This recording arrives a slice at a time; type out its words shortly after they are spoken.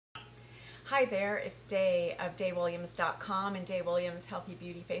Hi there, it's Day of DaeWilliams.com and DaeWilliams Healthy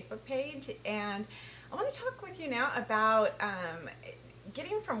Beauty Facebook page, and I want to talk with you now about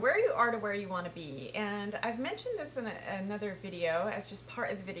getting from where you are to where you want to be. And I've mentioned this in another video as just part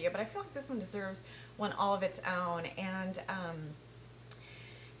of the video, but I feel like this one deserves one all of its own. And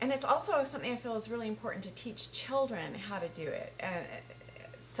it's also something I feel is really important to teach children how to do it.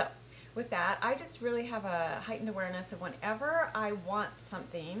 So with that, I just really have a heightened awareness of whenever I want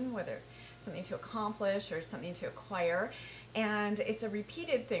something, whether something to accomplish or something to acquire, and it's a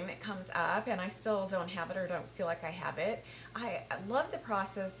repeated thing that comes up and I still don't have it or don't feel like I have it. I love the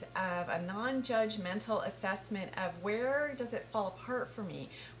process of a non-judgmental assessment of where does it fall apart for me,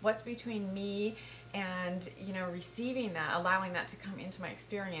 what's between me and receiving that, allowing that to come into my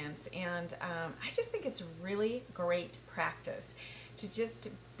experience. And I just think it's really great practice to just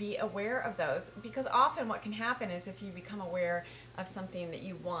be aware of those, because often what can happen is if you become aware of something that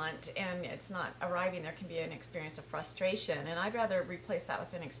you want and it's not arriving, there can be an experience of frustration, and I'd rather replace that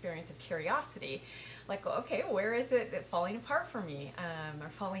with an experience of curiosity, like, okay, where is it falling apart for me, or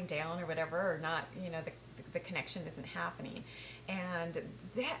falling down or whatever, or not, the connection isn't happening. And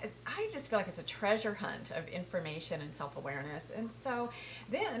that, I just feel like it's a treasure hunt of information and self-awareness. And so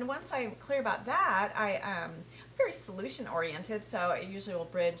then once I'm clear about that, I'm very solution oriented, so I usually will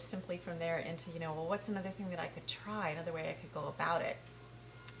bridge simply from there into, well, what's another thing that I could try, another way I could go about it.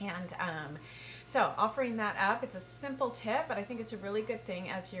 And so offering that up, it's a simple tip, but I think it's a really good thing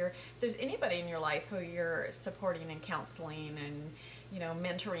if there's anybody in your life who you're supporting and counseling and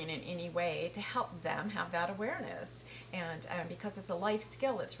mentoring in any way, to help them have that awareness. And because it's a life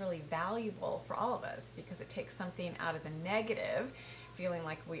skill, it's really valuable for all of us, because it takes something out of the negative, feeling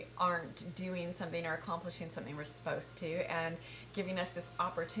like we aren't doing something or accomplishing something we're supposed to, and giving us this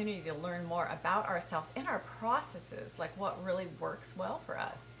opportunity to learn more about ourselves and our processes, like what really works well for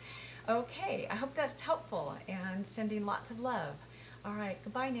us. Okay, I hope that's helpful, and sending lots of love. All right,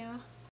 goodbye now.